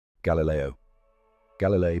Galileo.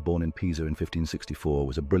 Galilei, born in Pisa in 1564,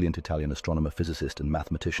 was a brilliant Italian astronomer, physicist, and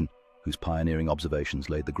mathematician whose pioneering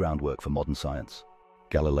observations laid the groundwork for modern science.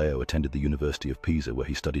 Galileo attended the University of Pisa, where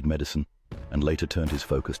he studied medicine, and later turned his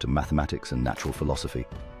focus to mathematics and natural philosophy,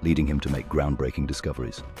 leading him to make groundbreaking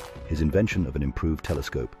discoveries. His invention of an improved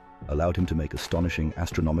telescope allowed him to make astonishing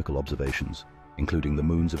astronomical observations, including the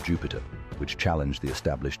moons of Jupiter, which challenged the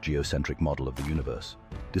established geocentric model of the universe.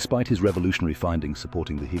 Despite his revolutionary findings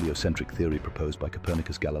supporting the heliocentric theory proposed by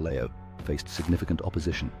Copernicus, Galileo faced significant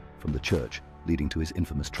opposition from the Church, leading to his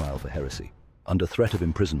infamous trial for heresy. Under threat of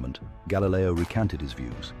imprisonment, Galileo recanted his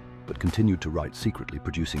views, but continued to write secretly,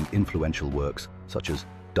 producing influential works such as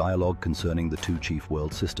Dialogue Concerning the Two Chief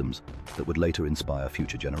World Systems that would later inspire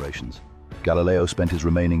future generations. Galileo spent his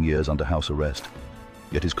remaining years under house arrest,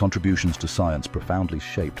 yet his contributions to science profoundly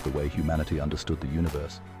shaped the way humanity understood the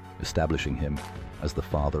universe, establishing him as the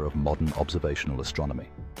father of modern observational astronomy.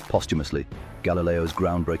 Posthumously, Galileo's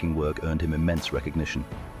groundbreaking work earned him immense recognition,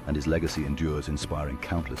 and his legacy endures, inspiring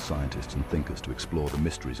countless scientists and thinkers to explore the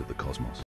mysteries of the cosmos.